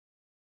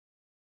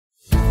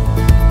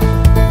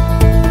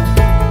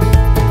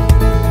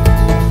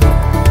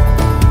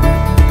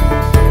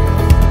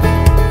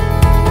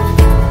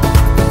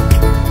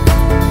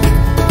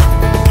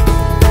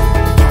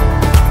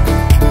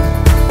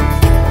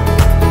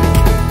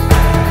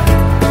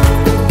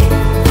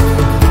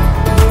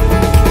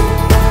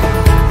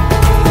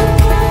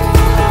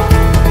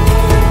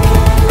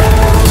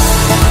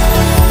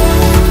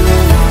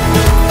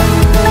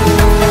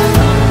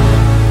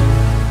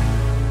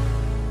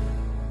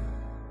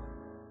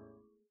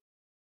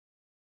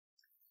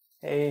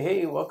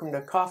Hey, welcome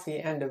to Coffee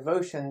and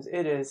Devotions.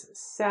 It is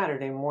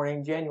Saturday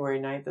morning, January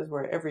 9th. This is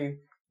where every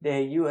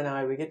day you and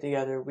I, we get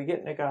together, we get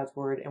into God's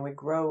Word, and we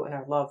grow in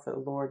our love for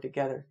the Lord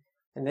together.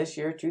 And this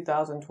year,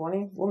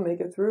 2020, we'll make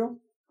it through.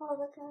 All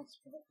the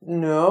Gospels.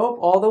 No,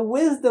 all the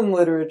wisdom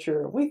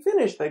literature. We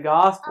finished the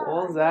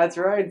Gospels. That's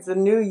right. It's a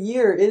new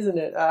year, isn't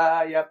it?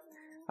 Yep.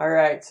 All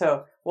right,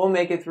 so we'll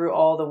make it through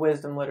all the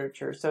wisdom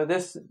literature. So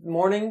this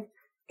morning,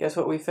 guess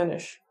what we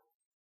finish?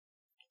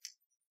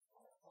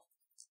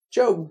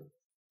 Job.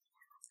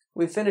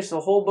 We finished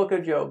the whole book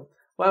of Job.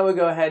 Why don't we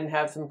go ahead and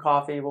have some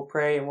coffee, we'll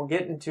pray, and we'll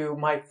get into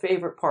my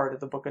favorite part of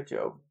the book of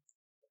Job.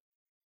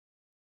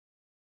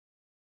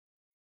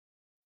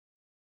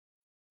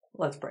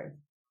 Let's pray.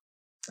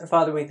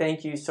 Father, we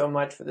thank you so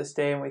much for this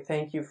day, and we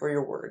thank you for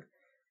your word.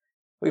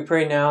 We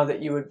pray now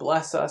that you would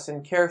bless us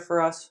and care for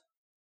us.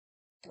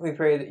 We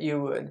pray that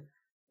you would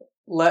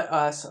let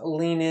us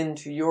lean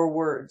into your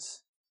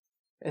words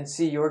and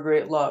see your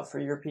great love for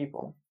your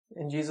people.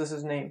 In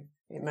Jesus' name,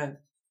 amen.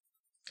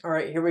 All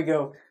right, here we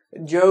go.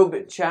 Job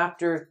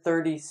chapter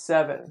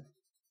 37.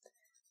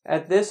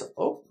 At this,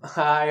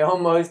 I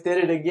almost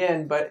did it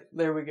again, but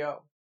there we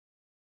go.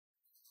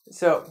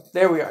 So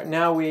there we are.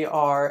 Now we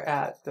are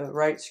at the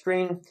right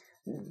screen.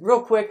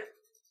 Real quick,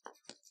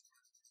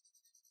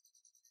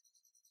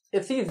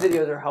 if these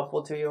videos are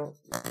helpful to you,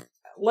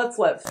 let's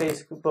let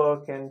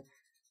Facebook and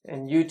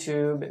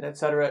YouTube and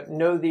etc.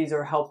 know these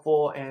are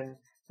helpful, and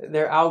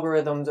their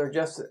algorithms are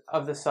just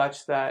of the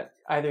such that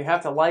either you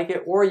have to like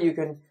it or you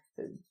can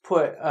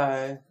put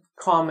a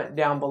comment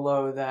down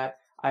below that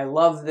I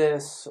love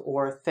this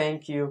or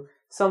thank you,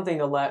 something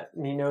to let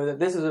me know that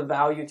this is of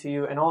value to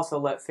you, and also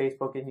let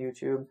Facebook and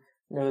YouTube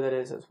know that it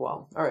is as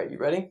well. All right, you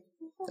ready?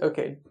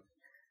 Okay.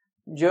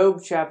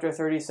 Job chapter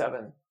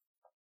 37.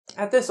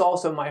 At this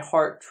also my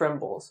heart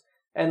trembles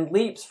and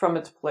leaps from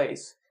its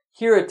place.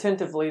 Hear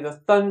attentively the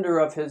thunder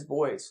of his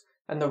voice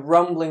and the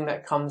rumbling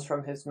that comes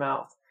from his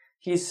mouth.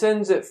 He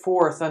sends it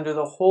forth under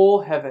the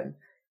whole heaven,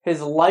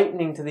 his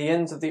lightning to the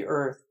ends of the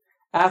earth.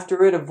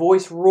 After it a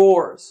voice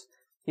roars.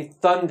 He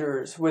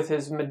thunders with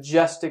his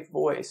majestic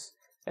voice,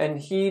 and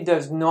he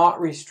does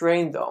not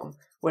restrain them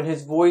when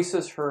his voice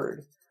is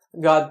heard.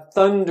 God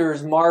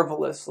thunders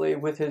marvelously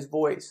with his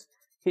voice.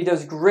 He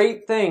does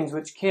great things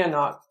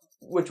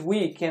which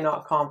we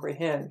cannot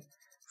comprehend.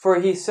 For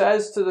he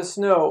says to the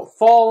snow,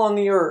 fall on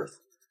the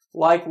earth,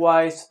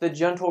 likewise to the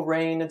gentle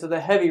rain and to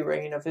the heavy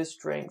rain of his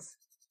strength.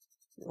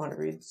 You want to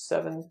read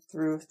 7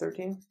 through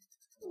 13?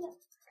 No.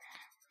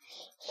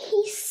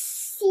 He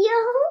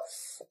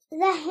seals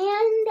the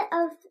hand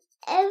of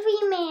every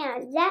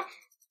man, that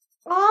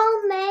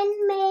all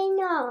men may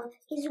know.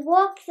 His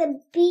walk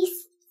the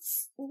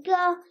beasts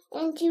go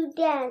into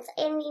dens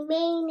and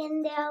remain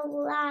in their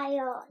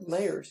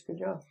layers. Good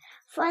job.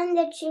 From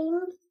the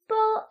chamber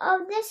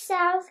of the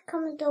south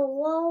comes the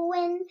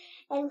whirlwind,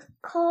 and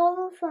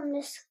cold from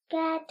the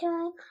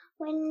scattering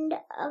wind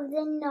of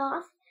the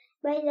north.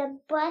 By the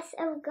breath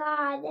of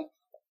God,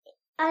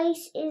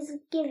 ice is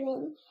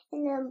given,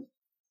 and the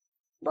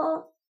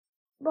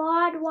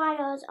broad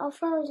waters are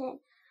frozen.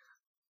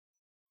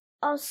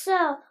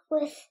 Also,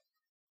 with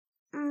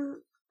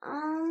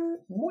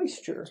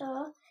moisture,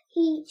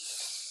 he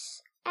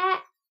these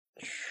are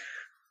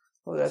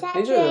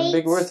the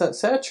big words that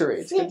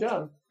saturates. Good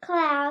job.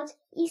 Clouds.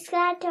 He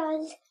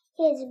scatters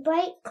his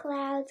bright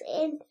clouds,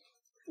 and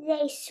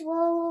they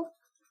swirl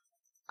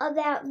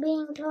about,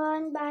 being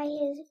torn by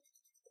his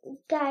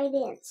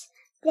guidance,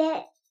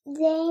 that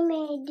they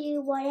may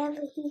do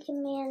whatever he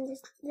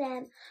commands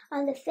them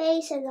on the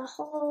face of the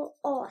whole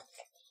earth.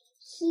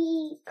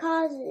 He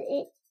causes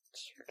it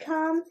to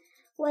come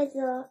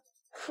whether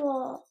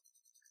for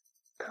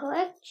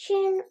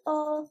correction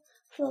or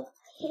for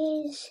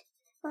his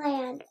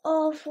land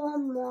or for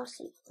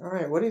mercy. All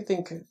right, what do you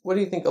think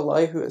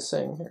Elihu is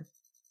saying here?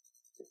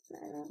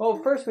 Well,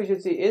 first we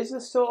should see, is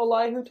this still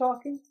Elihu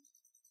talking?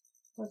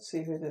 Let's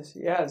see who this is.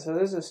 Yeah, so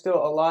this is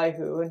still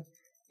Elihu, and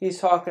he's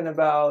talking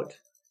about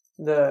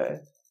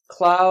the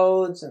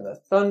clouds and the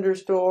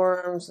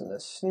thunderstorms and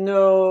the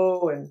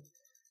snow, and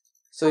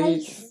so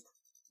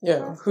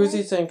who's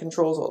he saying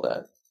controls all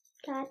that?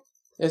 God.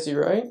 Is he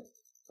right?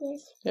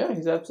 Yes. Yeah,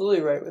 he's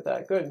absolutely right with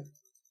that. Good.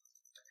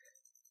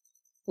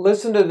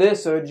 Listen to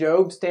this, O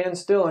Job, stand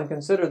still and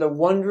consider the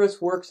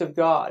wondrous works of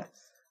God.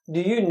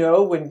 Do you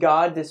know when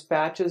God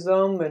dispatches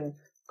them and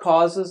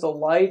causes the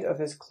light of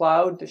his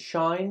cloud to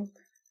shine?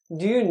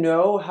 Do you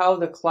know how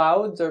the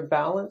clouds are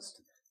balanced?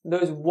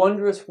 Those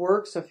wondrous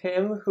works of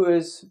him who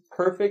is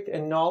perfect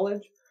in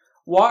knowledge?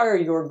 Why are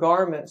your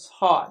garments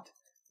hot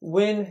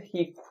when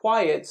he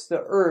quiets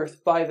the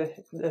earth by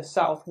the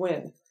south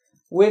wind?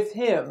 With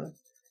him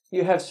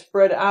you have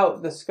spread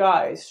out the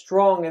skies,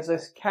 strong as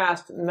a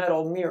cast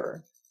metal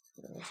mirror.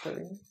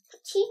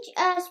 Teach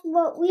us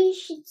what we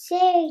should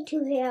say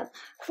to him,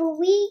 for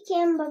we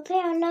can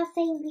prepare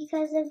nothing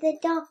because of the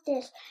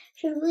darkness.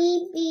 Should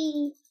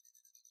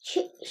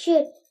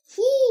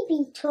he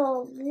be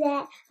told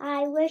that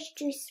I wish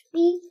to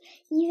speak.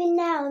 Even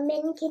now,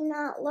 men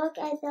cannot look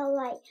at the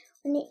light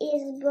when it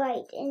is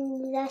bright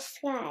in the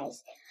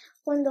skies.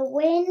 When the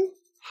wind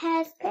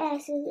has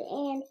passed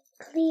and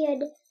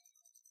cleared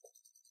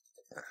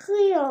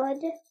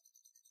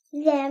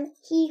them,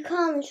 he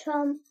comes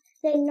from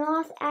the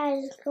north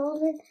as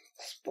golden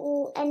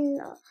spool, and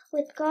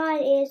with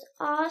God is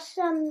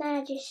awesome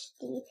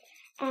majesty.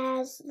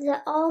 As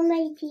the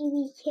Almighty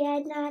we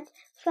cannot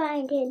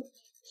find him.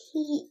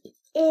 He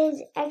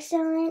is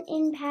excellent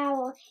in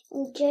power,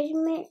 in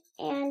judgment,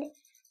 and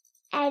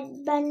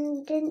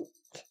abundant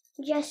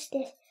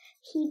justice.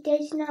 He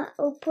does not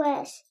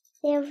oppress,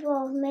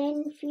 therefore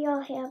men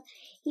fear him.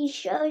 He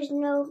shows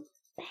no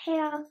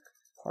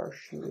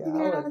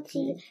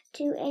partiality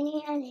to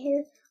anyone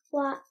who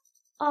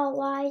are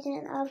wise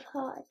and of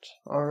heart.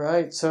 All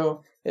right,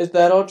 so is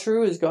that all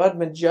true? Is God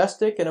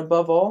majestic and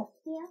above all?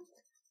 Yeah.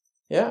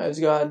 Yeah, is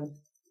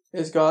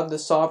God the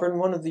sovereign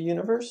one of the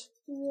universe?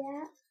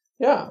 Yeah.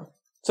 Yeah.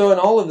 So in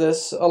all of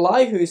this,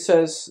 Elihu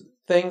says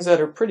things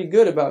that are pretty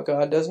good about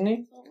God, doesn't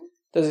he? Yeah.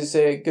 Does he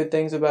say good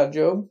things about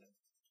Job?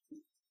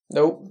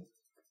 Nope.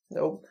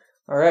 All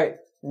right.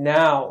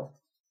 Now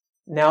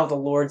the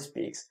Lord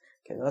speaks.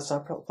 Okay, let's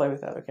not play with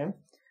that, okay?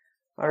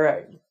 All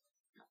right.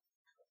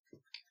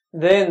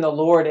 Then the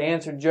Lord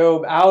answered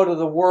Job out of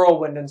the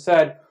whirlwind and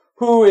said,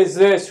 "Who is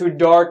this who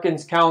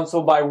darkens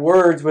counsel by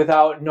words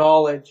without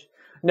knowledge?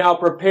 Now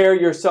prepare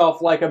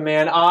yourself like a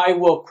man. I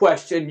will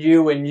question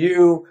you, and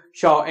you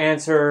shall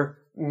answer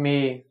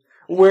me.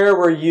 Where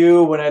were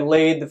you when I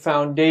laid the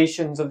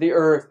foundations of the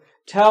earth?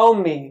 Tell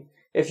me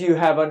if you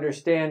have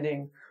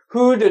understanding.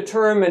 Who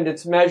determined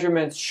its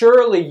measurements?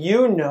 Surely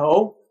you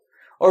know.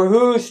 Or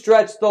who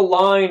stretched the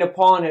line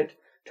upon it?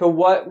 To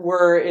what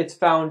were its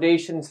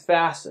foundations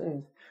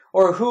fastened?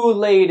 Or who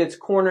laid its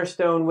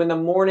cornerstone when the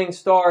morning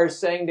stars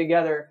sang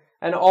together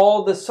and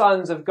all the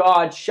sons of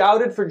God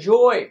shouted for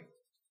joy?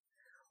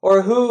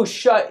 Or who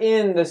shut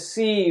in the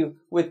sea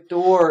with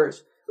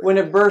doors when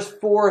it burst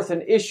forth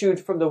and issued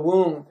from the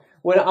womb?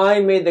 When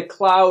I made the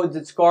clouds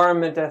its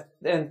garment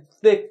and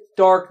thick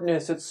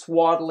darkness its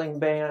swaddling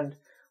band?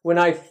 When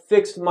I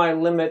fixed my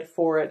limit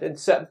for it and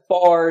set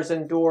bars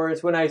and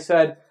doors? When I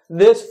said,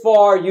 this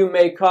far you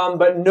may come,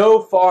 but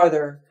no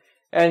farther.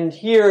 And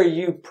here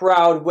you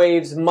proud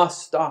waves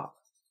must stop.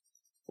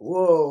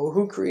 Whoa,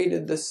 who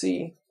created the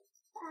sea?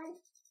 God.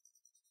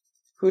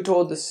 Who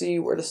told the sea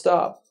where to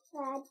stop?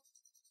 God.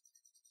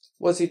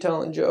 What's he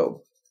telling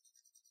Job?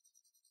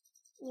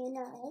 You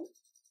know.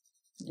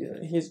 Yeah,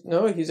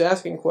 he's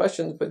asking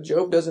questions, but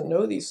Job doesn't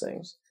know these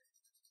things.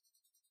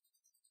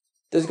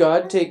 Does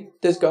God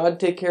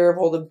take care of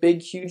all the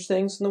big, huge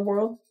things in the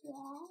world?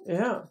 Yeah.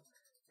 Yeah.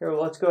 Here,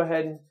 well, let's go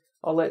ahead and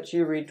I'll let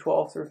you read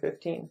 12 through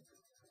 15.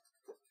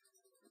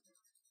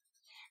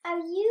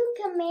 Have you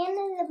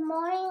commanded the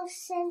morning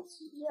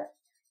since your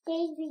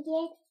days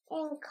began,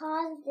 and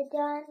caused the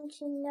dawn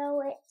to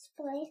know its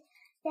place,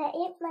 that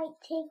it might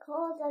take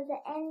hold of the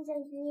ends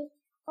of the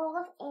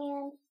earth,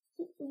 and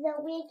the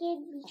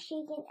wicked be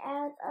shaken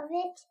out of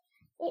it?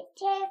 It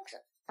takes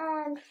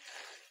on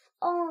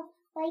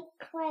like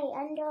clay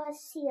under a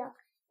seal,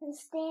 and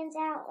stands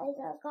out like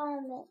a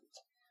garment.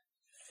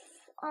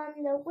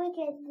 On the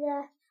wicked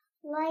the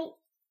light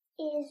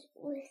is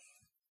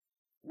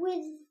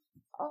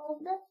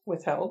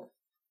Withheld.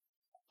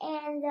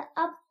 and the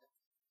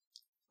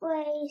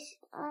upraised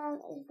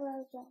is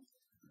broken.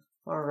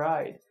 All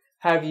right.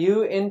 Have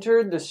you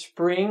entered the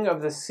spring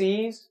of the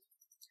seas?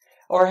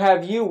 Or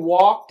have you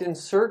walked in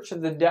search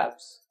of the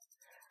depths?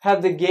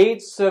 Have the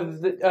gates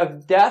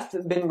of death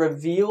been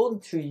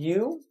revealed to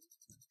you?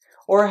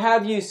 Or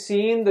have you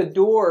seen the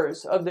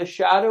doors of the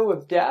shadow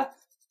of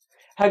death?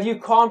 Have you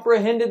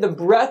comprehended the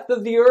breadth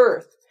of the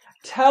earth?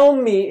 Tell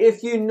me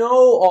if you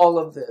know all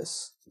of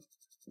this.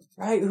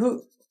 Right?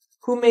 Who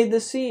made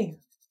the sea?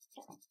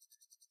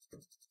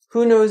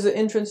 Who knows the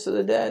entrance to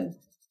the dead?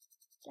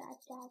 God.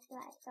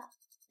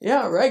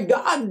 Yeah, right?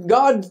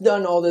 God's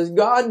done all this.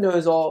 God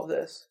knows all of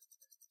this.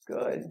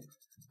 Good.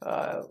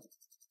 Go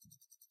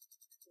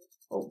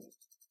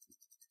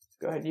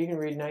ahead. You can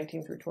read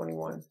 19 through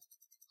 21.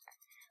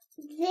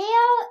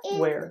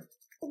 Where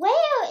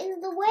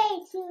is the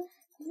way to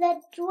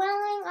the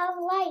dwelling of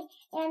light,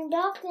 and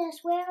darkness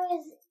where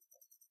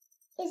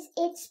is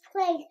its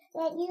place,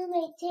 that you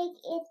may take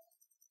it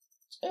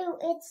to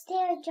its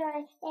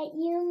territory, that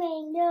you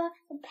may know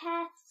the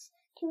paths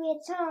to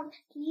its home?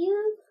 Do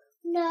you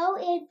know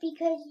it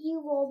because you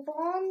were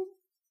born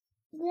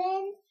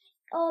then,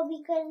 or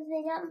because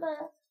the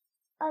number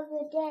of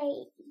the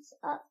days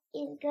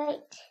is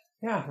great?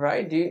 Yeah,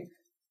 right.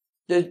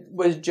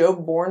 Was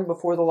Job born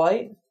before the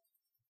light?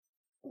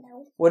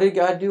 No. What did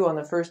God do on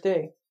the first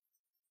day?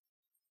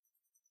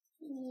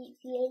 He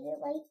created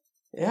light.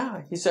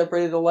 Yeah, he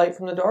separated the light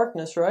from the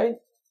darkness, right?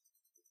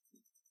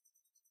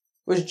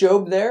 Was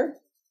Job there?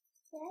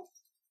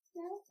 Yes.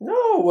 No.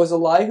 No. Was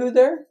Elihu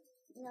there?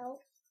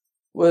 No.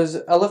 Was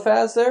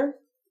Eliphaz there?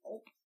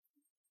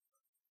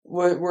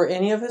 Were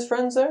any of his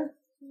friends there?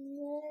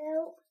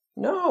 No.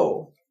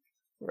 No.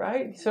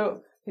 right?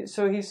 So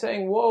he's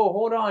saying, whoa,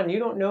 hold on, you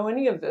don't know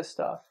any of this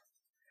stuff.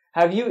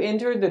 Have you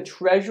entered the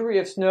treasury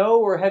of snow,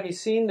 or have you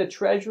seen the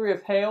treasury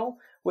of hail,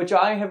 which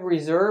I have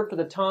reserved for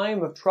the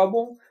time of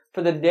trouble,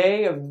 for the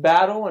day of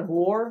battle and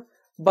war?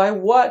 By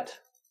what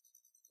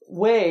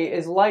way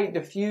is light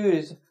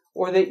diffused,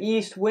 or the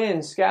east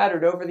wind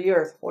scattered over the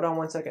earth? Hold on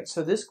one second.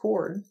 So this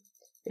cord,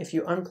 if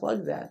you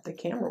unplug that, the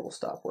camera will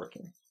stop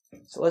working.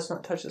 So let's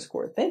not touch this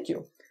cord. Thank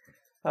you.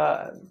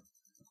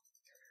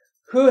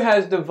 Who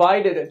has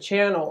divided a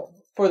channel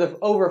for the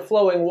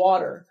overflowing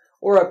water,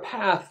 or a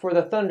path for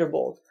the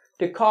thunderbolt,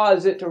 to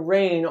cause it to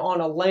rain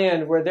on a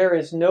land where there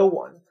is no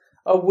one,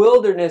 a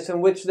wilderness in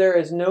which there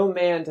is no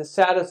man to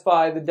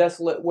satisfy the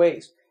desolate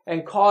waste,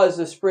 and cause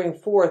to spring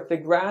forth the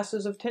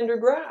grasses of tender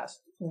grass,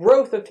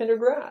 growth of tender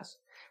grass?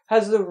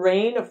 Has the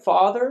rain a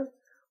father,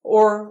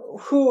 or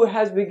who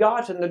has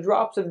begotten the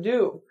drops of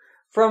dew,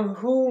 from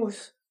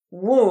whose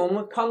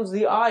womb comes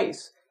the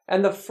ice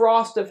and the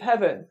frost of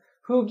heaven?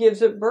 Who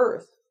gives it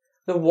birth?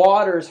 The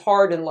waters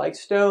harden like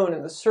stone,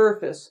 and the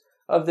surface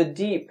of the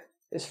deep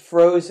is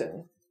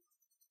frozen.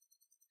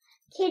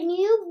 Can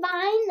you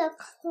bind the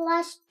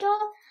cluster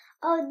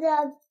of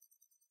the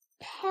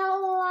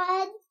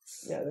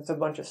Pleiades? Yeah, that's a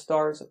bunch of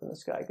stars up in the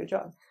sky. Good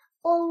job.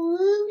 Or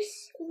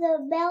loose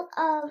the belt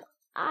of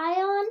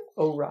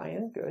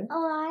Orion, good.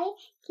 Orion?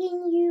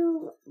 Can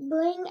you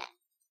bring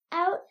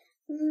out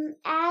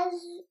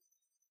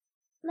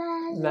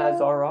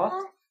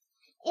Mazzaroth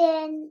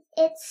in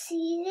its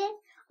season?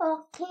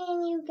 Or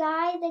can you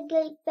guide the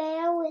great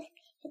bear with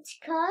its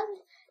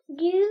cubs?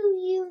 Do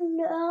you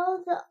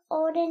know the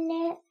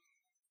ordinance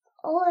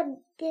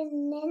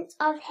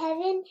of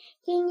heaven?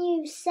 Can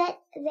you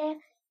set their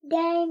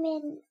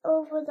dominion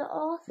over the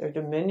earth? Their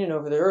dominion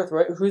over the earth,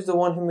 right? Who's the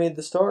one who made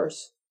the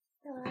stars?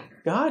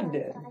 God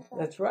did.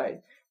 That's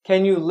right.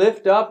 Can you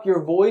lift up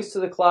your voice to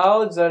the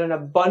clouds, that an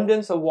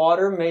abundance of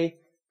water may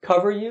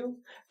cover you?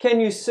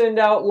 Can you send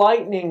out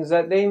lightnings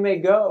that they may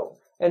go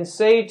and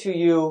say to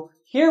you,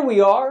 here we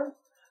are?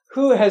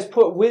 Who has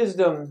put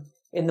wisdom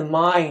in the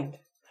mind?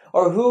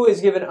 Or who has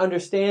given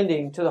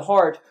understanding to the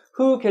heart?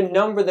 Who can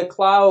number the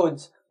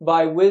clouds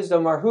by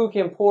wisdom? Or who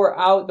can pour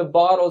out the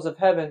bottles of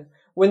heaven?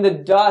 When the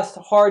dust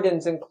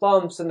hardens in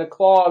clumps and the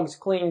clogs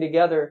cling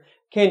together,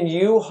 can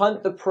you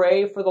hunt the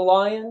prey for the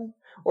lion?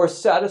 Or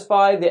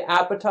satisfy the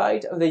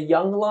appetite of the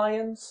young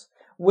lions?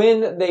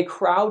 When they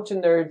crouch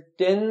in their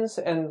dens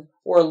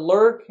or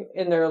lurk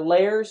in their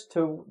lairs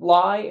to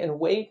lie in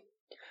wait?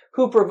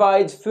 Who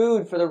provides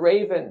food for the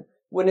raven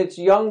when its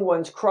young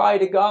ones cry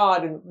to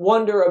God and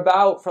wander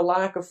about for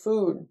lack of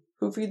food?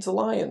 Who feeds the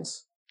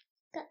lions?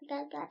 God,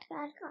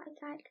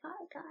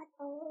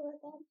 all over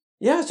them.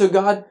 Yeah, so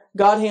God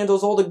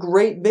handles all the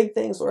great big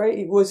things,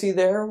 right? Was he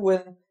there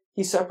when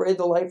he separated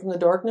the light from the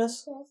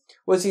darkness? Yes.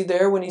 Was he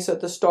there when he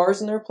set the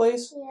stars in their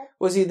place? Yes.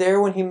 Was he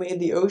there when he made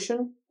the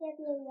ocean? Yes.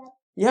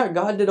 Yeah,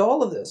 God did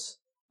all of this.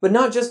 But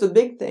not just the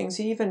big things,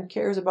 he even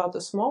cares about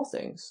the small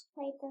things.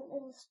 Like the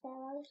little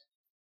sparrows.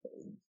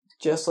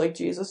 Just like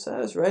Jesus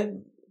says, right?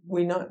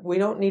 We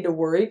don't need to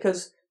worry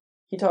because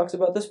he talks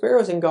about the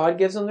sparrows and God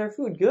gives them their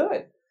food.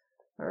 Good.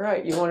 All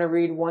right, you want to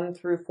read 1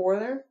 through 4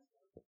 there?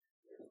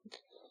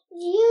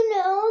 Do you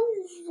know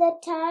the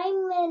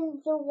time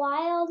when the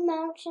wild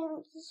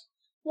mountains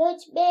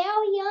goats bear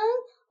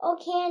young? Or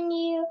can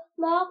you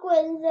mark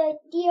when the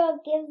deer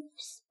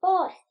gives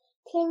birth?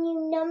 Can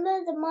you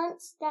number the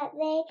months that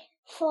they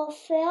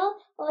fulfill?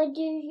 Or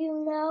do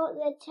you know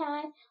the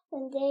time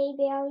when they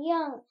bear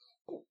young?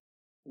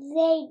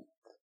 They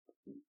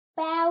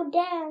bow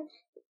down,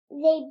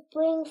 they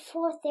bring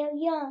forth their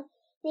young,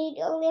 they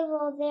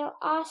deliver their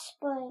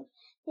offspring.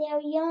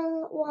 Their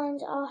young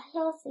ones are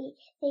healthy,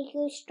 they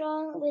grow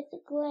strong with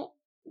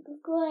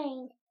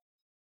grain.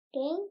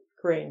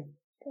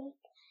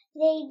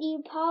 They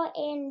depart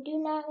and do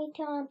not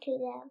return to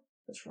them.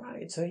 That's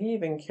right. So he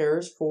even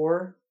cares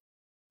for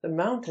the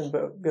mountain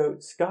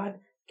goats. God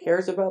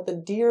cares about the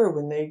deer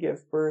when they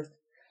give birth.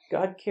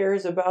 God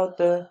cares about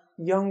the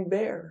young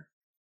bear.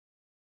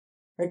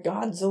 Right?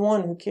 God's the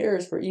one who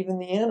cares for even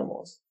the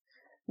animals.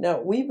 Now,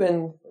 we've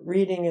been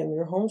reading in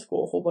your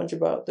homeschool a whole bunch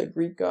about the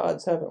Greek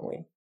gods, haven't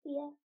we?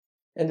 Yeah.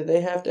 And do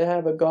they have to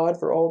have a god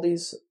for all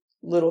these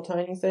little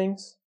tiny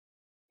things?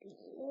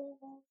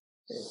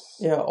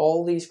 Yeah,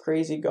 all these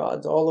crazy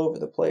gods all over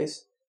the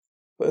place.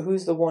 But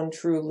who's the one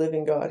true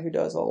living God who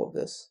does all of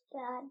this?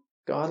 God.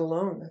 God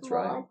alone, that's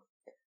right.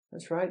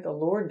 That's right, the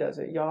Lord does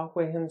it,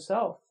 Yahweh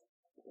himself.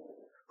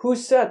 Who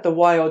set the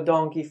wild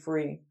donkey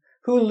free?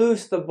 Who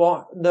loosed the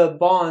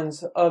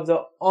bonds of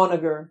the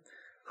onager?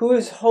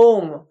 Whose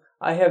home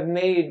I have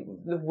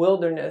made the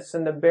wilderness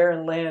and the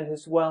barren land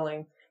his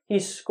dwelling. He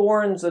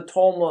scorns the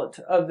tumult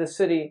of the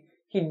city.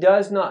 He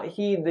does not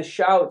heed the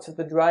shouts of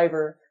the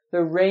driver.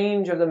 The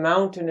range of the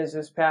mountain is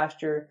his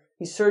pasture.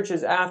 He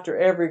searches after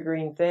every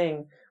green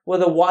thing. Will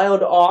the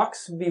wild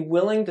ox be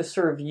willing to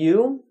serve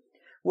you?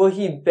 Will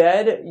he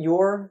bed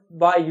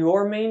by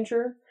your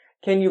manger?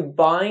 Can you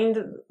bind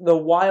the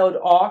wild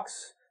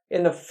ox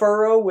in the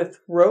furrow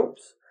with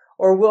ropes?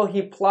 Or will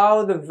he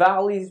plow the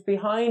valleys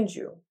behind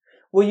you?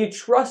 Will you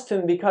trust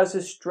him because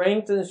his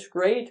strength is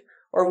great,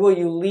 or will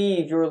you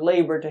leave your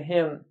labor to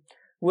him?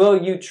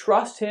 Will you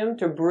trust him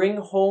to bring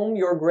home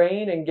your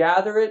grain and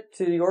gather it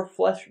to your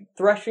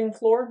threshing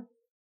floor?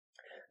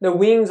 The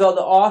wings of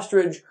the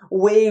ostrich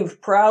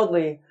waved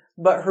proudly,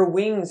 but her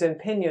wings and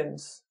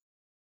pinions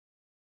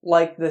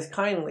like the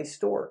kindly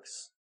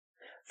stork's.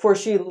 For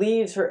she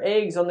leaves her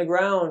eggs on the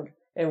ground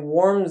and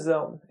warms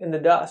them in the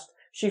dust.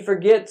 She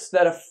forgets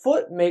that a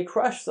foot may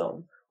crush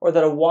them, or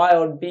that a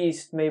wild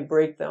beast may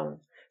break them.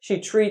 She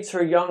treats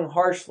her young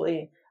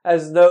harshly,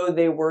 as though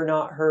they were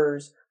not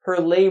hers. Her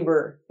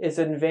labor is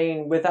in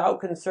vain, without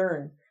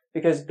concern,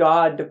 because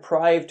God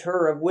deprived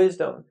her of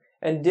wisdom,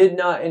 and did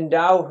not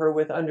endow her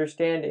with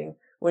understanding.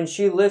 When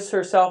she lifts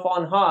herself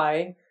on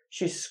high,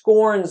 she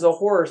scorns the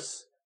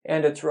horse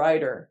and its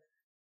rider.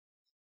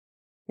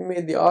 He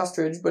made the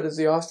ostrich, but is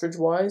the ostrich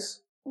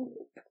wise?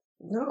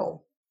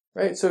 No.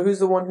 Right? So who's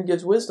the one who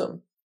gives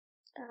wisdom?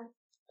 God.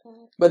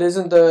 But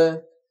isn't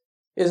the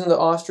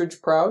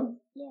ostrich proud?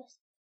 Yes.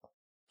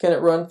 Can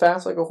it run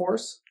fast like a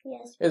horse?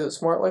 Yes. Is it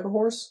smart like a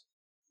horse?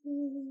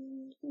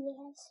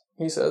 Yes.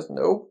 He says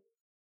no.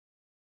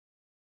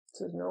 He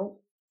says no.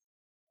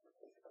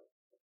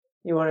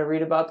 You want to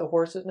read about the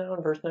horses now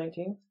in verse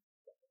 19?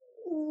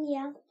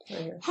 Yeah.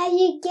 Right here. Have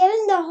you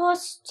given the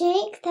horse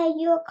strength that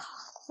you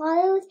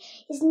clothe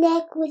his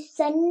neck with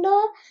thunder?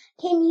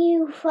 Can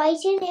you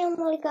frighten him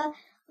like a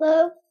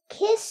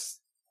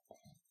locust?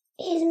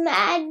 His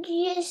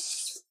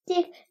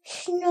majestic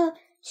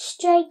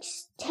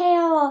strikes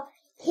terror.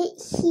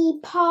 He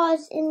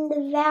paws in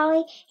the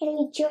valley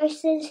and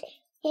rejoices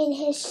in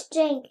his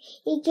strength.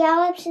 He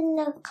gallops in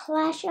the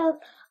clash of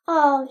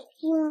arms.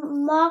 He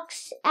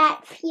mocks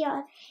at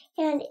fear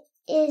and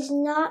is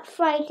not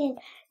frightened,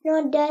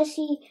 nor does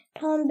he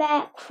turn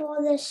back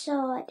for the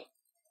sword.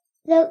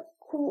 The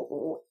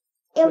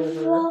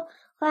quiver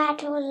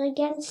rattles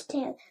against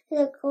him,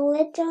 the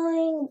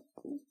glittering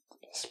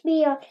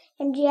spear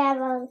and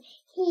javelin.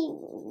 He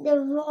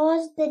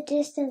devours the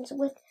distance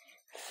with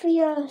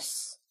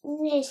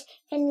fierceness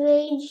and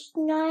rage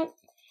not,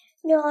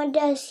 nor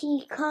does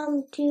he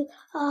come to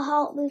a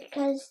halt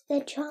because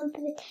the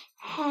trumpet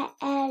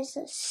has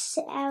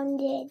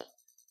sounded.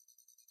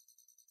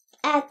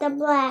 At the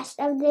blast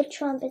of the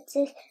trumpet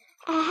says,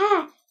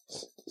 aha!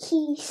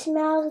 He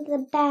smells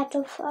the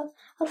battle from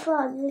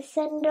afar, the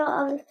thunder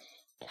of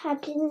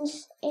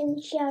captains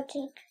and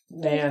shouting.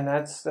 Man,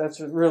 that's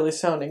really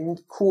sounding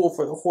cool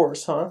for the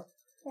horse, huh?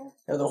 Yeah.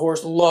 And the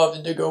horse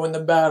loved to go in the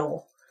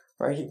battle,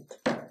 right?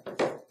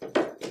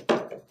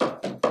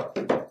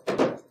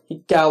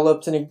 He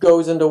gallops and he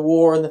goes into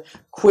war, and the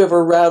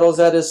quiver rattles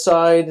at his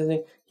side,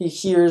 and he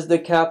hears the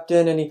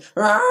captain, and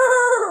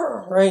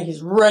right?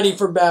 He's ready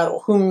for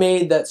battle. Who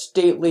made that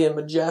stately and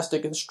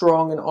majestic and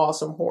strong and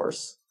awesome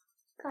horse?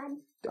 God.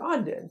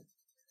 God did.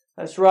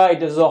 That's right.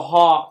 Does the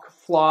hawk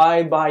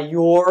fly by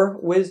your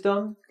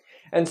wisdom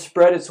and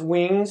spread its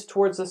wings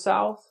towards the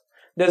south?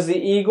 Does the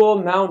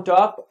eagle mount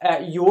up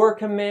at your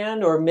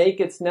command or make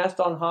its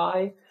nest on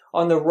high?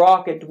 On the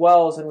rock it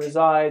dwells and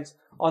resides,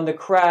 on the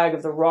crag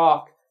of the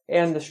rock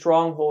and the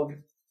stronghold.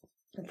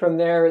 From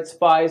there it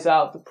spies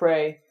out the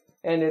prey,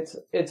 and its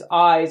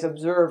eyes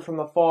observe from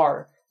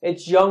afar.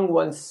 Its young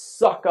ones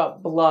suck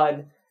up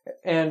blood,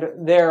 and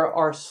there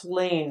are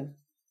slain.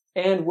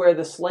 And where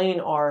the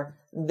slain are,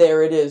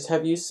 there it is.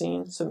 Have you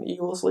seen some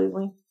eagles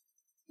lately?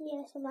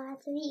 Yes,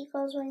 lots of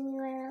eagles when we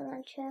went on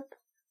our trip.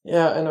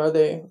 Yeah, and are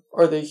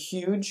they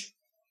huge?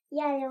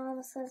 Yeah, they're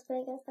almost as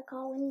big as the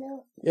car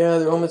window. Yeah,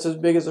 they're almost as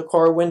big as a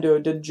car window.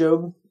 Did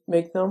Job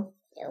make them?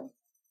 No.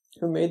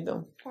 Who made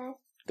them? God.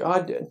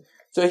 God did.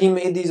 So he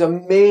made these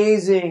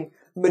amazing,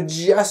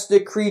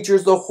 majestic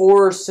creatures, the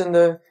horse and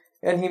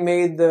he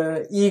made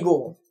the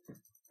eagle.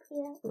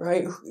 Yeah.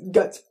 Right?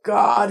 That's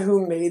God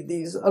who made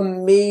these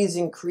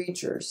amazing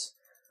creatures.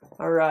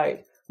 All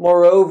right.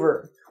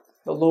 Moreover,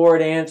 the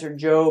Lord answered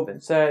Job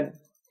and said,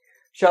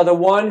 shall the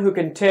one who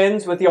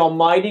contends with the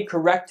Almighty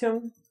correct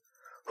him?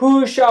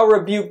 Who shall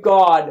rebuke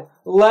God?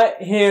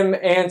 Let him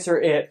answer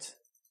it.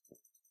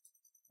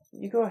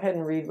 You go ahead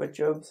and read what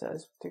Job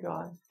says to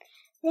God.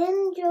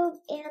 Then Job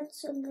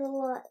answered the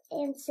Lord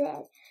and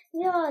said,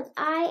 Lord,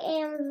 I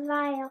am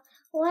vile.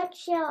 What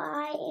shall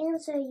I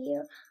answer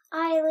you?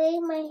 I lay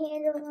my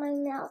hand over my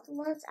mouth.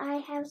 Once I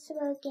have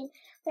spoken,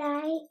 but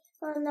I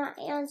will not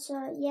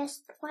answer.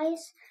 Yes,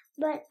 twice,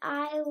 but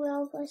I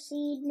will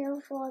proceed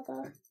no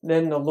further.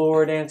 Then the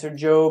Lord answered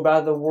Job out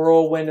of the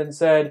whirlwind and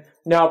said,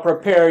 now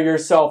prepare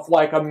yourself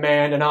like a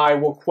man, and I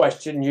will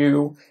question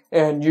you,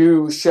 and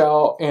you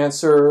shall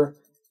answer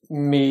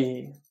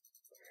me.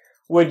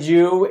 Would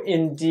you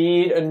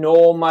indeed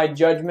annul my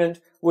judgment?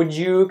 Would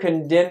you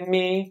condemn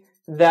me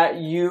that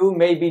you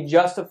may be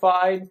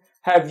justified?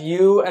 Have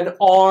you an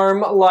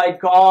arm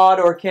like God,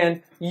 or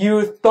can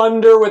you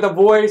thunder with a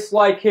voice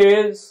like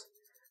his?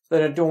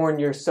 Then adorn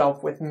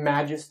yourself with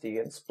majesty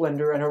and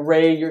splendor, and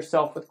array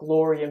yourself with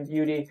glory and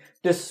beauty.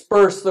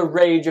 Disperse the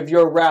rage of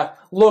your wrath.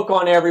 Look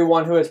on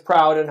everyone who is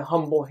proud and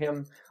humble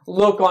him.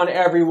 Look on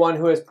everyone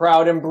who is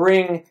proud and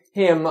bring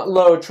him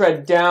low.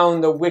 Tread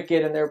down the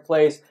wicked in their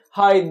place.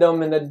 Hide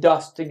them in the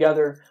dust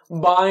together.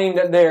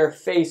 Bind their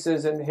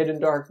faces in hidden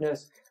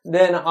darkness.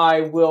 Then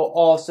I will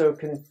also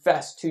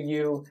confess to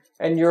you,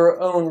 and your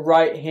own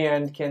right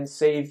hand can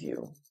save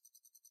you.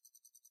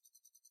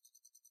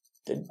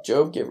 Did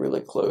Job get really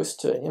close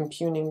to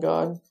impugning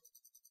God?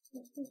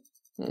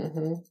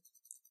 Mm-hmm.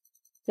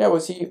 Yeah,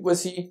 was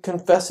he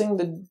confessing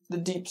the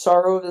deep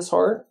sorrow of his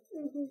heart?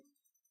 Mm-hmm.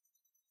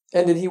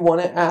 And did he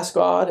want to ask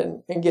God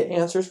and get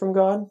answers from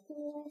God?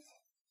 Yes.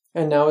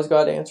 And now is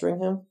God answering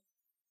him?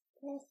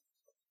 Yes.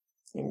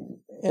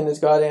 And is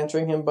God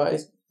answering him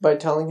by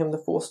telling him the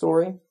full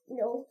story?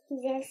 No,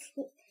 he's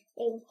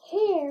asking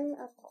him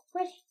a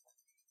question.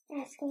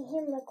 Asking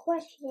him a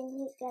question,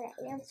 he's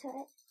gonna answer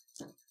it.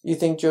 You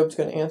think Job's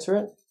going to answer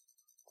it?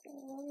 I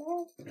don't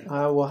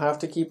know. We'll have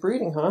to keep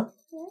reading, huh?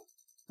 Yeah.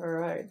 All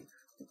right.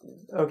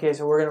 Okay,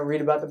 so we're going to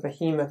read about the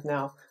behemoth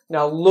now.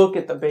 Now look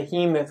at the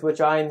behemoth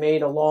which I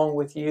made along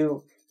with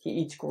you. He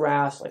eats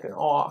grass like an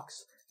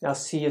ox. Now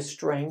see his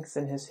strength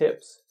in his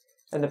hips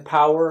and the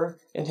power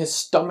in his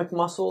stomach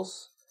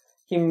muscles.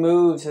 He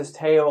moves his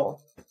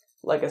tail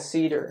like a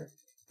cedar,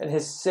 and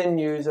his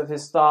sinews of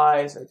his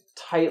thighs are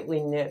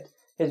tightly knit.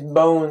 His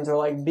bones are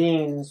like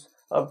beams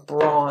of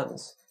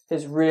bronze,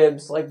 his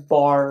ribs like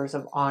bars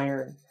of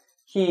iron.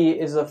 He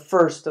is the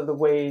first of the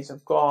ways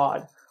of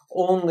God.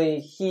 Only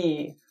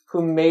he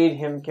who made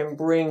him can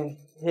bring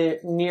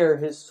near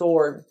his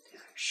sword.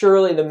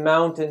 Surely the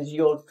mountains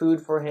yield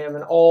food for him,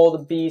 and all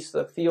the beasts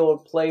of the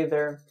field play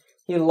there.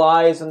 He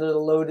lies under the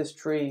lotus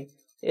tree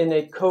in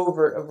a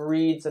covert of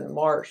reeds and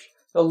marsh.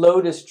 The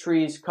lotus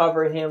trees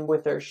cover him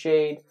with their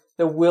shade,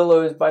 the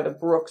willows by the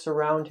brook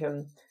surround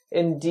him.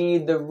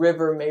 Indeed, the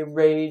river may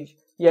rage,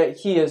 yet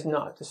he is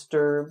not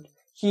disturbed.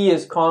 He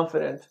is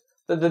confident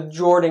that the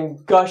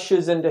Jordan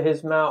gushes into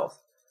his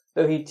mouth,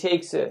 though he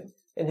takes it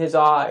in his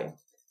eye,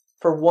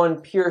 for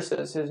one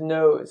pierces his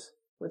nose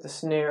with a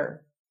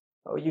snare.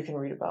 Oh, you can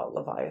read about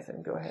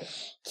Leviathan. Go ahead.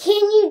 Can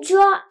you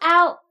draw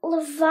out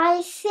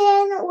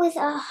Leviathan with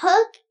a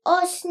hook,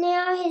 or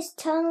snare his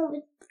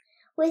tongue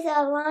with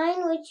a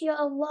line which you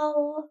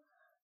lower?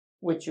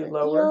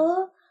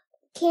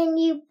 Can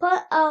you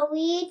put a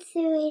reed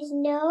through his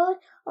nose,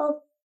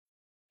 or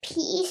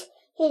pierce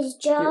his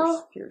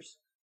jaw?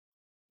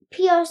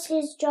 Pierce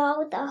his jaw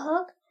with a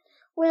hook?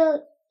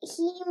 Will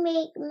he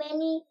make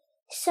many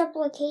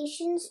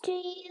supplications to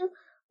you?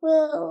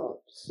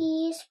 Will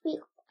he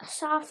speak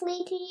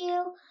softly to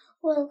you?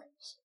 Will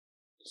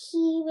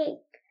he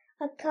make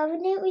a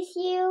covenant with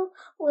you?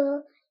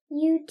 Will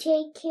you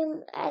take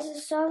him as a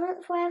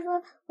servant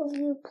forever? Will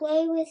you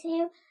play with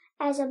him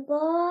as a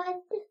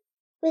bond?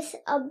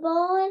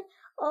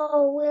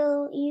 Or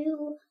will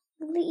you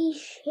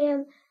leash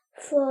him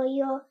for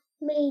your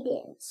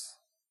maidens?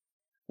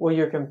 Will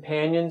your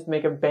companions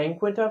make a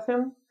banquet of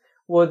him?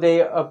 Will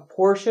they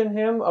apportion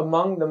him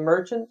among the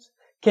merchants?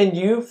 Can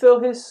you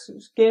fill his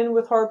skin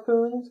with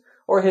harpoons,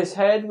 or his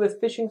head with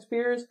fishing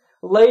spears?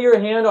 Lay your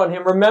hand on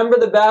him. Remember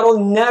the battle.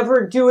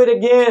 Never do it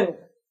again.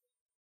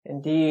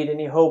 Indeed,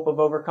 any hope of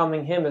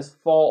overcoming him is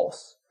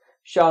false.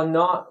 Shall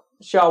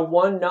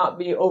one not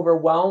be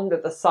overwhelmed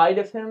at the sight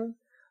of him?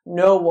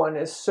 No one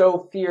is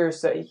so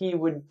fierce that he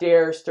would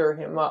dare stir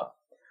him up.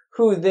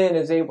 Who then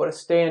is able to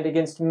stand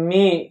against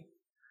me?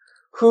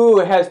 Who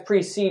has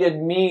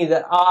preceded me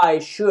that I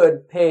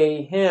should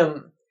pay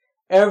him?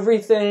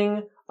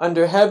 Everything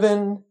under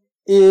heaven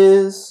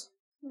is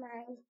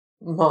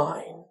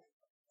mine.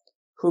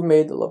 Who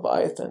made the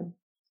Leviathan?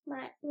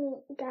 God.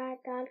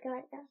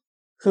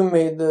 Who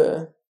made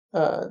the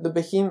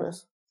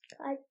behemoth?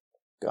 God.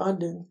 God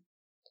did.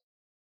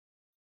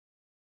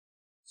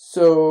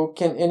 So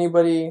can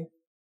anybody,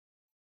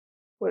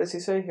 what does he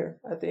say here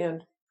at the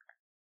end?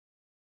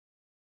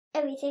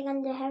 Everything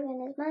under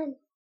heaven is mine.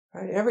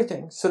 Right,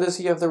 everything. So does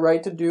he have the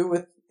right to do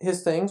with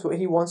his things what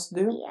he wants to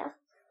do? Yeah.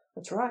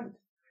 That's right.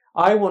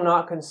 I will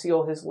not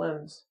conceal his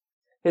limbs,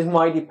 his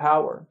mighty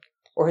power,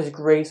 or his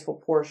graceful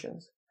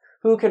portions.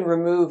 Who can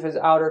remove his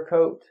outer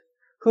coat?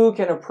 Who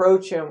can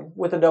approach him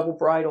with a double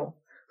bridle?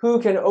 Who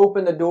can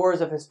open the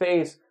doors of his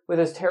face with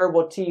his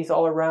terrible teeth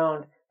all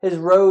around? His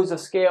rows of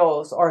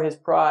scales are his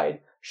pride,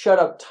 shut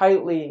up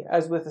tightly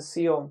as with a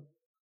seal.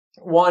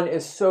 One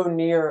is so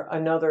near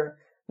another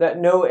that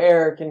no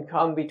air can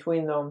come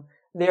between them.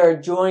 They are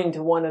joined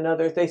to one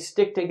another. They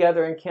stick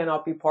together and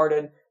cannot be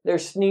parted. Their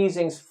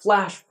sneezings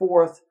flash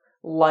forth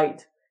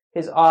light.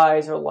 His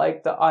eyes are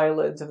like the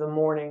eyelids of the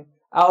morning.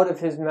 Out of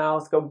his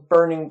mouth go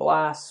burning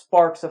blasts.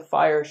 Sparks of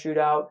fire shoot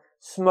out.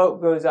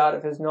 Smoke goes out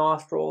of his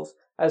nostrils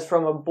as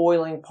from a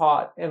boiling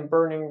pot and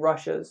burning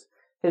rushes.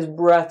 His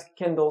breath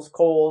kindles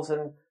coals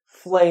and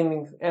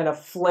a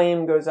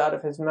flame goes out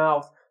of his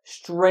mouth.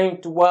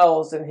 Strength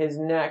dwells in his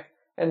neck,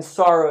 and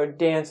sorrow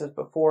dances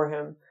before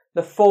him.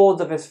 The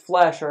folds of his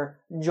flesh are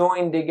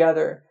joined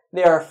together.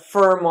 They are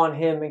firm on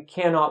him and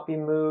cannot be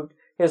moved.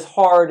 His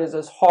heart is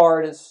as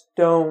hard as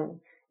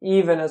stone,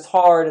 even as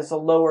hard as a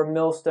lower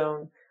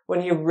millstone.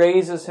 When he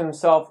raises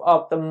himself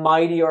up, the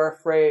mighty are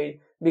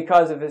afraid.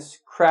 because of his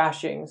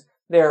crashings,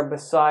 they are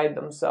beside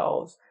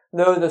themselves.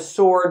 Though the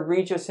sword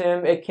reaches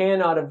him, it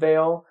cannot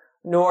avail,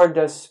 nor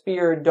does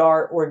spear,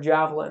 dart, or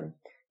javelin.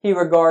 He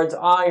regards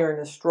iron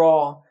as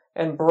straw,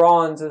 and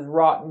bronze as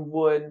rotten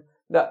wood.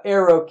 The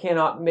arrow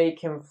cannot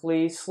make him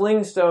flee.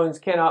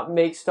 Slingstones cannot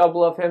make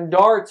stubble of him.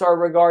 Darts are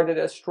regarded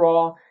as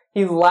straw.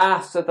 He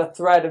laughs at the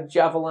threat of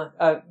javelins.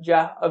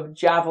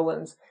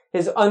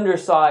 His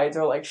undersides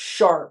are like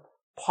sharp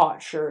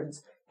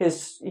potsherds.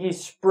 He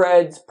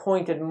spreads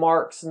pointed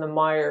marks in the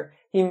mire.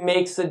 He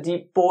makes the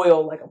deep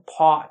boil like a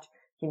pot.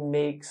 He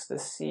makes the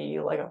sea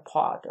like a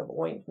pot of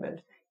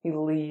ointment. He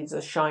leaves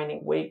a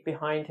shining wake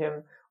behind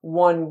him.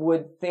 One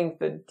would think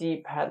the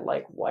deep had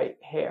like white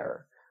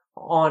hair.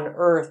 On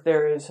earth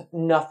there is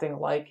nothing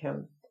like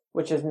him,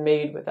 which is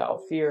made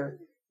without fear.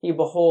 He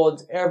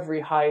beholds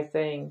every high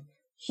thing.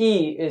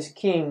 He is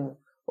king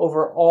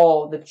over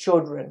all the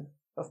children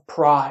of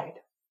pride.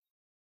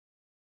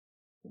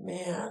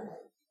 Man.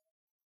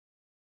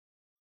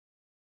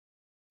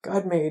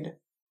 God made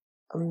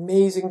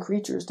amazing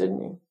creatures,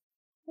 didn't he?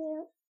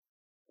 Yeah.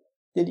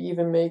 Did he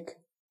even make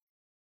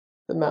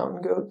the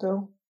mountain goat,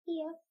 though?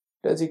 Yeah.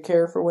 Does he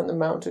care for when the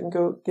mountain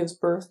goat gives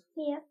birth?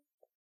 Yeah.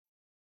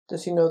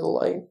 Does he know the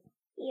light?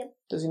 Yep.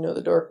 Does he know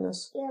the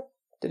darkness? Yep.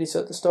 Did he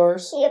set the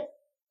stars? Yep.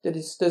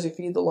 Does he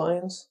feed the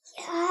lions?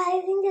 Yeah,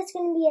 I think that's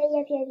gonna be a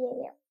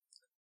yep.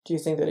 Do you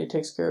think that he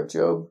takes care of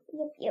Job?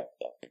 Yep.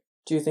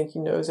 Do you think he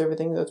knows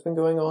everything that's been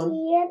going on?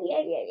 Yep.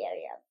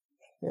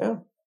 Yeah.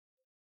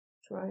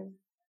 That's right.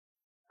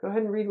 Go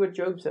ahead and read what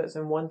Job says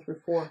in 1 through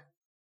 4.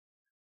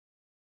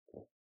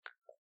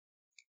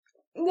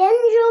 Then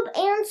Job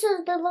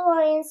answered the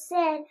Lord and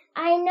said,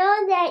 I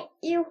know that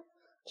you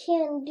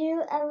can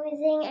do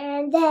everything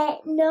and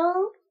that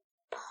no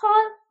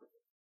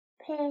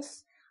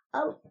purpose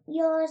of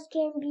yours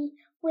can be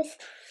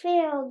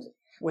withheld.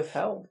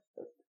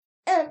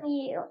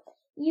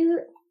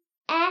 You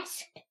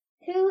asked,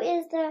 who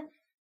is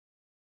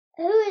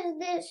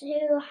this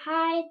who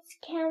hides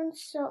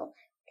counsel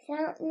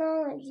without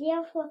knowledge?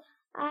 Therefore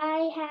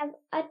I have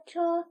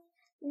uttered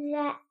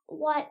that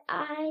what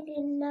I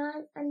did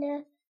not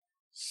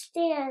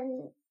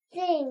understand,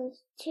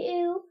 things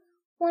too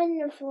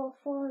wonderful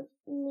for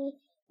me,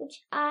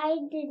 which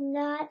I did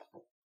not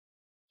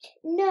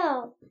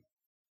know.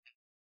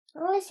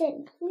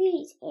 Listen,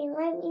 please, and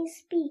let me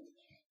speak.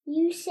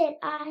 You said,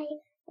 I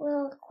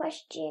will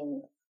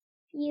question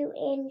you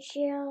and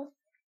shall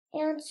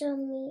answer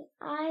me.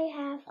 I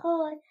have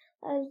heard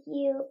of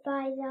you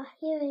by the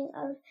hearing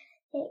of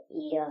the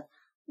ear,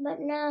 but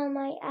now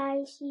my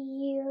eyes see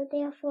you.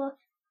 Therefore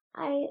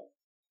I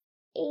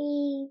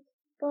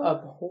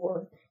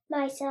abhor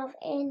myself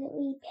and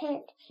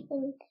repent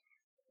in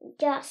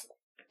dust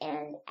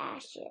and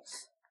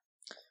ashes.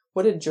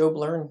 What did Job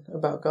learn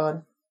about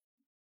God?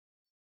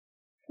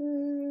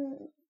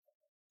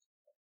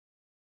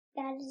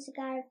 God is a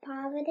God of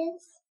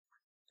providence.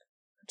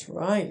 That's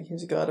right.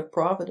 He's a God of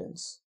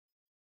providence.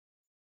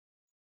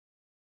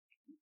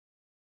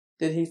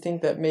 Did he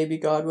think that maybe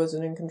God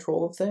wasn't in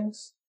control of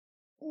things?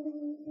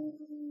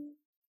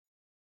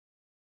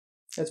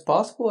 It's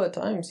possible at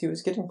times he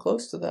was getting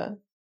close to that.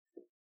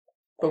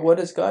 But what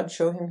does God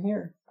show him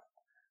here?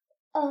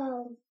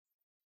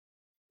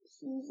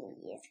 He is in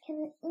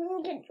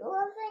control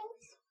of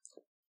things.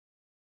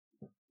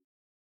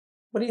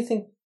 What do you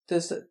think?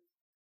 Does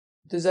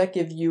that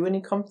give you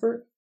any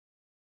comfort?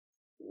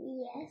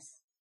 Yes.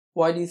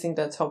 Why do you think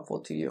that's helpful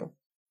to you?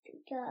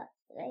 Because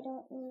I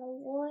don't need to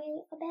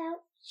worry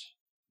about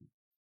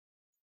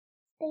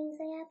things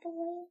I have to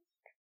worry.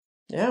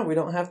 Yeah, we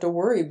don't have to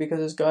worry because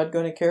is God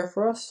going to care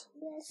for us?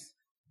 Yes.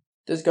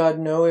 Does God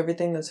know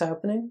everything that's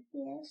happening?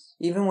 Yes.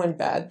 Even when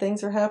bad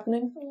things are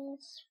happening?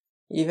 Yes.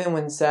 Even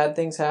when sad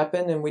things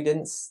happen and we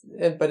didn't,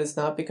 but it's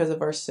not because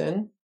of our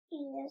sin?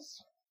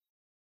 Yes.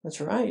 That's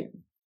right.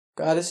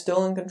 God is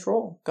still in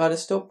control. God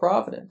is still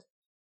provident.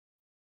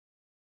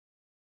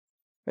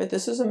 Right?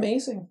 This is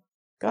amazing.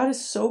 God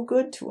is so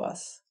good to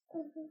us.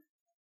 Mm-hmm.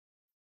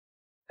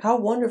 How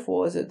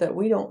wonderful is it that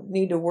we don't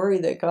need to worry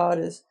that God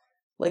is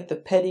like the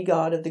petty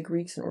God of the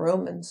Greeks and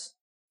Romans,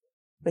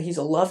 but he's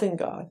a loving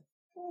God.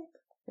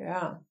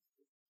 Yeah.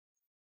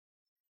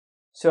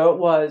 So it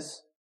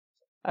was,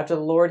 after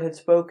the Lord had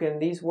spoken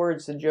these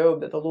words to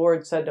Job, that the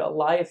Lord said to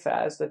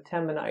Eliphaz the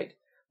Temanite,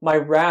 my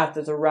wrath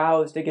is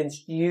aroused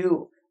against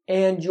you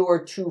and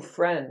your 2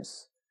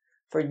 friends,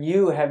 for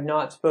you have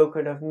not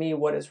spoken of me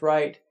what is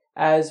right,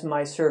 as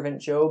my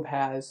servant Job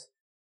has.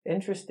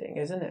 Interesting,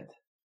 isn't it?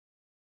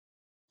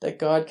 That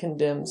God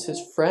condemns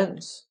his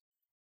friends.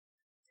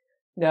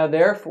 Now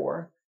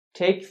therefore,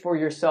 take for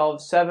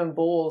yourselves 7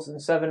 bulls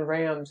and 7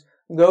 rams,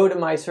 go to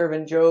my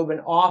servant Job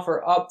and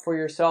offer up for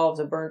yourselves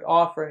a burnt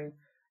offering,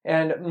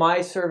 and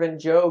my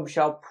servant Job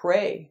shall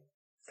pray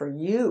for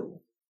you.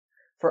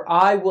 For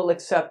I will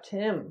accept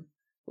him,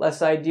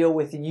 lest I deal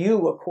with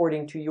you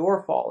according to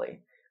your folly,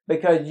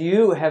 because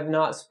you have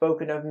not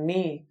spoken of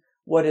me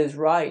what is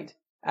right,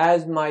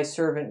 as my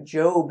servant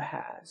Job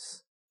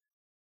has.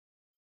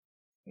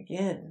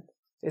 Again,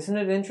 isn't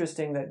it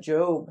interesting that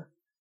Job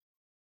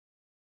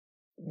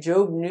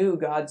Job knew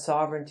God's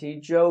sovereignty.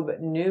 Job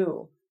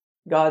knew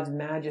God's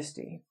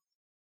majesty.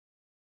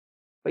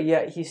 But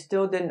yet he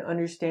still didn't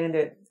understand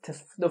it to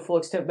the full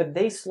extent. But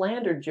they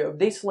slandered Job.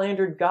 They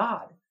slandered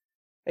God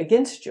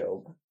against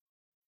Job.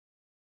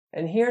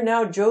 And here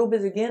now Job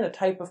is again a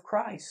type of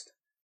Christ.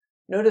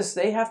 Notice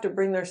they have to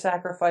bring their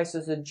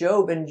sacrifices to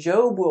Job, and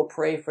Job will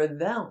pray for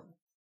them.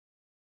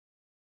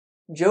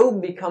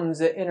 Job becomes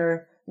the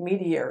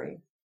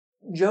intermediary.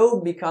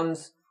 Job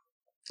becomes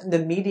the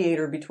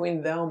mediator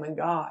between them and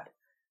God,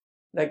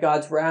 that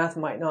God's wrath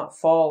might not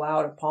fall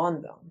out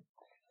upon them.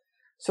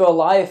 So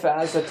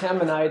Eliphaz the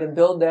Temanite and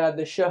Bildad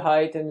the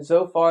Shuhite and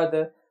Zophar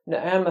the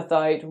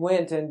Naamathite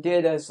went and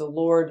did as the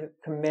Lord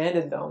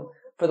commanded them,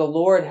 for the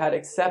Lord had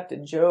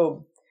accepted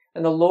Job.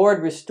 And the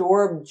Lord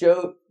restored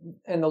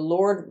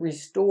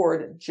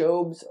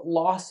Job's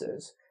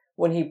losses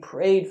when he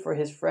prayed for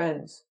his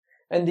friends.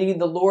 Indeed,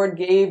 the Lord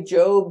gave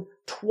Job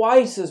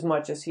twice as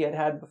much as he had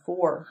had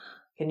before.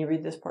 Can you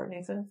read this part,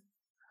 Nathan?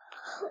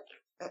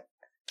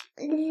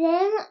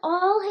 Then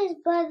all his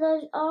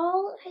brothers,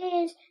 all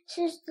his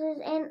sisters,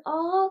 and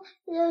all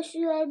those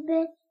who had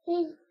been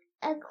his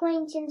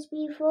acquaintance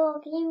before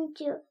came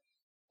to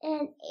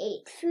and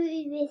ate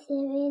food with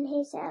him in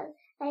his house,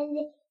 and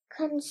they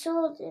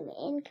consoled him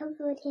and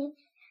comforted him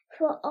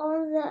for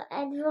all the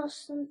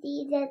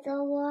adversity that the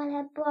Lord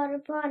had brought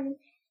upon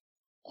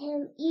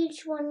him.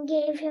 Each one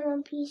gave him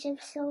a piece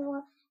of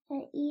silver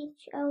and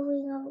each a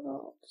ring of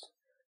gold.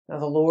 Now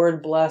the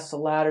Lord blessed the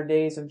latter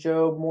days of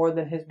Job more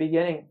than his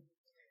beginning.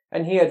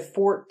 And he had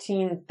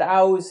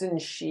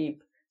 14,000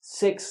 sheep,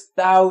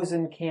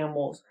 6,000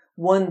 camels,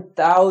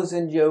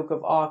 1,000 yoke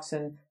of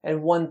oxen,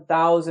 and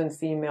 1,000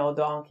 female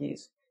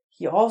donkeys.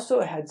 He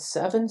also had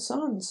 7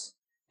 sons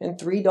and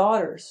 3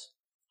 daughters.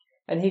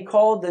 And he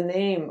called the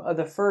name of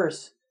the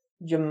first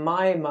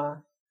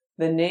Jemimah,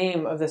 the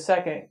name of the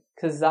second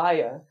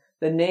Keziah,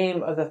 the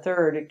name of the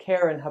third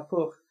Karen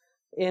Happuch.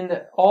 In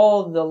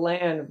all the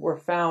land were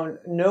found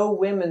no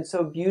women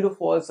so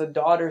beautiful as the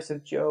daughters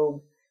of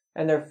Job,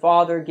 and their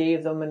father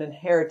gave them an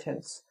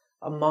inheritance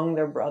among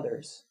their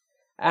brothers.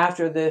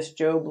 After this,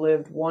 Job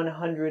lived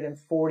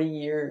 140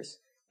 years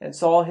and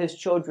saw his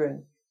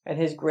children and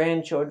his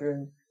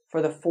grandchildren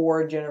for the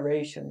 4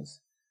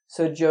 generations.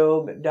 So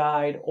Job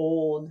died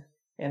old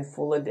and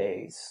full of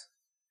days.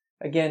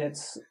 Again,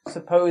 it's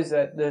supposed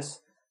that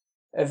this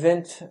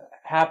event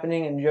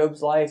happening in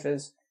Job's life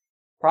is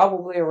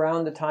probably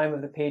around the time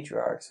of the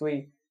patriarchs.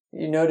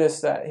 You notice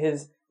that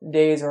his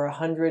days are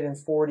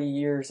 140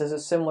 years. This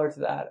is similar to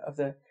that of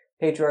the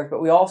patriarchs.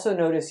 But we also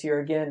notice here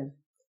again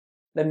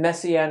the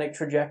messianic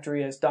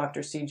trajectory, as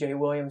Dr. C.J.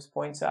 Williams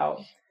points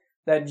out,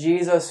 that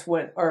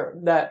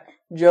that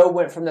Job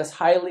went from this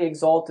highly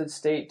exalted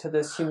state to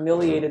this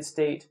humiliated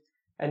state,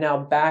 and now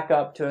back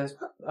up to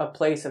a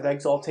place of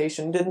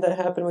exaltation. Didn't that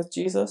happen with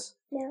Jesus?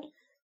 No.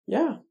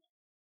 Yeah.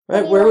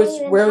 Right. Where was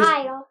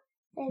higher?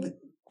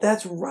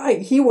 That's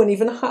right. He went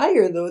even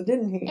higher, though,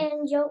 didn't he?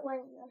 And Job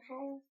went even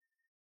higher.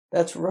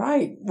 That's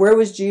right. Where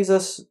was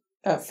Jesus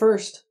at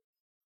first?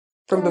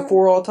 From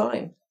before all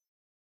time?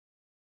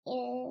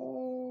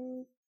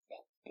 In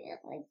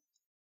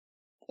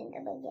the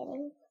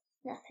beginning,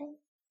 nothing.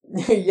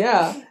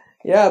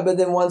 Yeah, but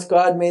then once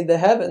God made the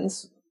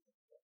heavens,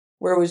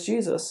 where was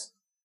Jesus?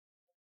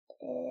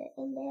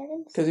 In the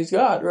heavens. Because he's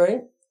God,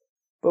 right?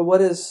 But what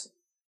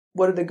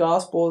did the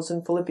Gospels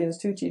in Philippians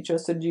 2 teach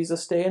us? Did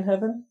Jesus stay in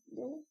heaven?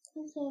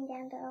 He came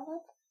down to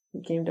earth.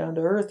 He came down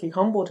to earth. He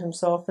humbled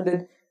himself and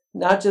did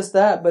not just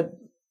that, but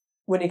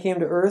when he came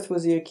to earth,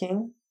 was he a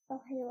king?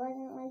 Oh, he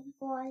wasn't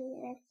born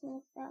in a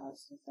king's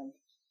palace or something.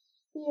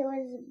 He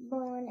was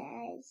born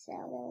as a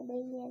little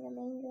baby in a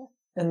manger.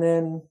 And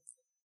then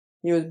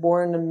he was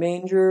born in a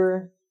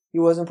manger. He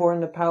wasn't born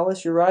in a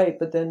palace. You're right.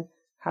 But then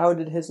how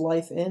did his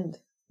life end?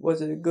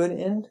 Was it a good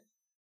end?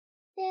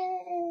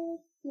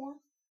 Yeah.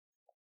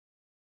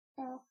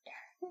 Oh.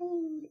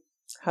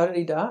 How did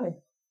he die?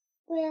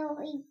 Well,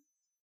 he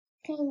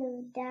kind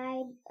of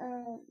died,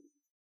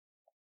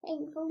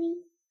 painfully.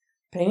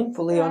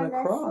 Painfully on a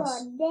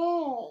cross. On the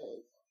 3rd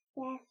day.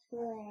 That's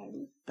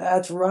when.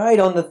 That's right.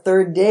 On the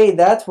 3rd day,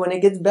 that's when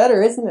it gets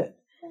better, isn't it?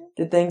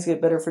 Did things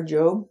get better for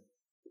Job?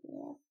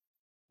 Yeah.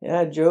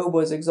 Yeah, Job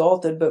was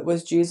exalted, but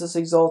was Jesus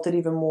exalted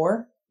even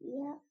more?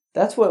 Yeah.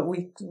 That's what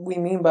we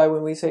mean by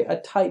when we say a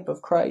type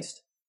of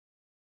Christ.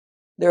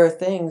 There are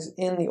things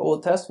in the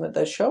Old Testament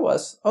that show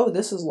us, oh,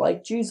 this is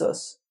like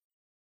Jesus.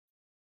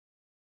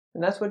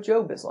 And that's what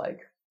Job is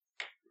like.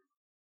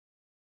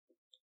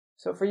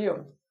 So for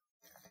you,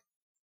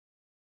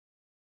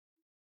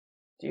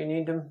 do you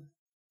need to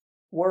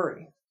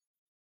worry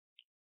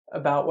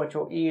about what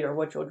you'll eat or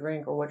what you'll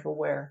drink or what you'll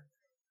wear?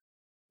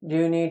 Do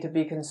you need to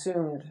be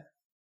consumed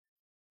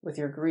with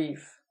your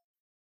grief?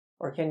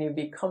 Or can you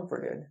be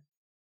comforted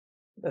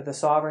that the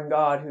sovereign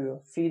God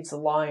who feeds the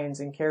lions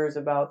and cares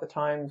about the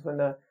times when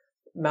the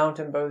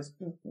mountain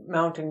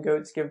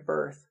goats give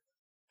birth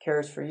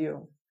cares for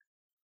you?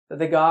 That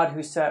the God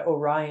who set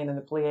Orion and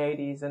the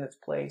Pleiades in its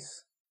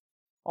place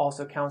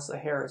also counts the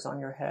hairs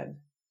on your head.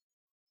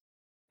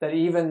 that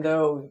even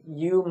though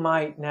you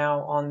might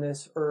now on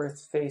this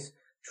earth face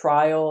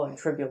trial and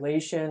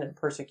tribulation and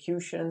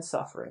persecution and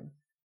suffering,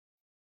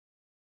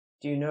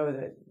 do you know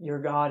that your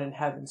God in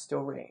heaven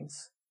still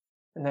reigns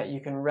and that you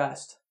can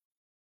rest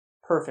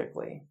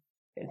perfectly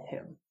in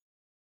him?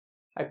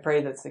 I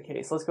pray that's the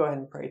case. Let's go ahead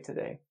and pray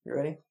today. You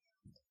ready?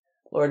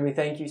 Lord, we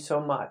thank you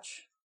so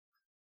much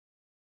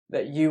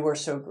that you are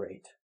so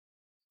great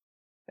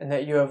and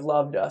that you have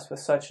loved us with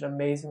such an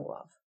amazing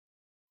love.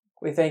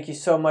 We thank you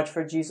so much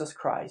for Jesus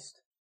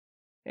Christ.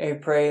 And we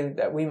pray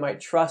that we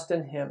might trust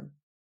in him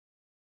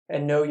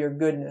and know your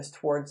goodness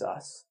towards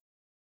us.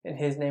 In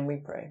his name we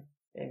pray.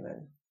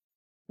 Amen.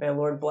 May the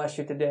Lord bless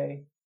you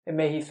today, and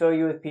may he fill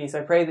you with peace.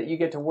 I pray that you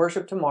get to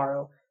worship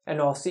tomorrow,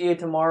 and I'll see you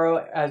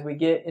tomorrow as we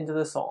get into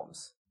the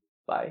Psalms.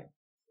 Bye.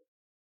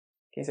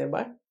 Can you say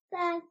bye?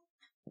 Bye.